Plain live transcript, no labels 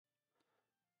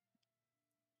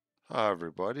Hi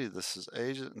everybody, this is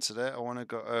Agent, and today I want to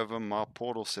go over my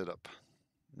portal setup.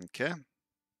 Okay,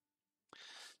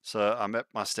 so I'm at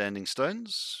my standing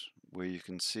stones, where you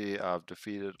can see I've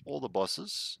defeated all the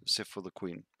bosses except for the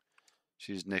queen.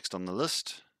 She's next on the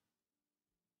list.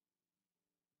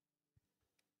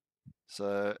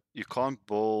 So you can't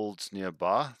build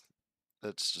nearby,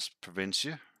 that just prevents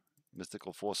you.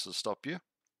 Mythical forces stop you.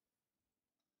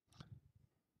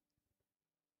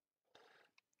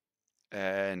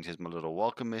 And here's my little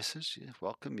welcome message. Yeah,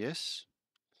 welcome, yes.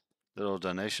 Little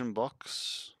donation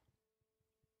box.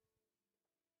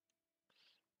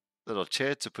 Little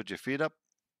chair to put your feet up.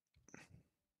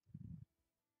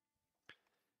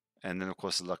 And then, of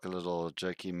course, like a little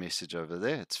jokey message over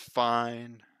there. It's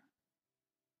fine.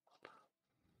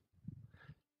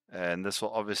 And this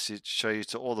will obviously show you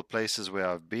to all the places where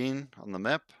I've been on the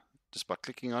map just by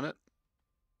clicking on it.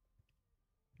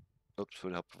 Oops,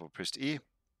 would help if I pressed E.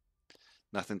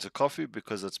 Nothing to copy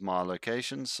because it's my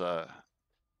location, so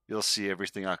you'll see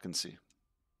everything I can see.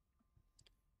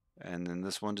 And then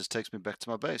this one just takes me back to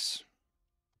my base.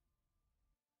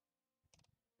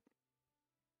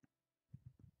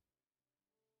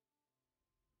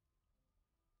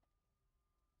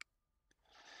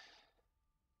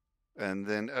 And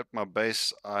then at my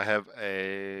base, I have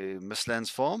a Mistlands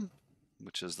farm,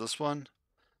 which is this one.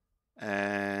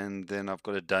 And then I've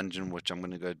got a dungeon, which I'm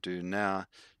going to go do now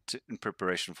in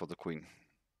preparation for the queen.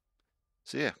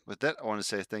 So yeah, with that, I want to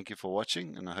say thank you for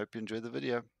watching, and I hope you enjoy the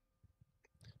video.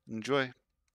 Enjoy.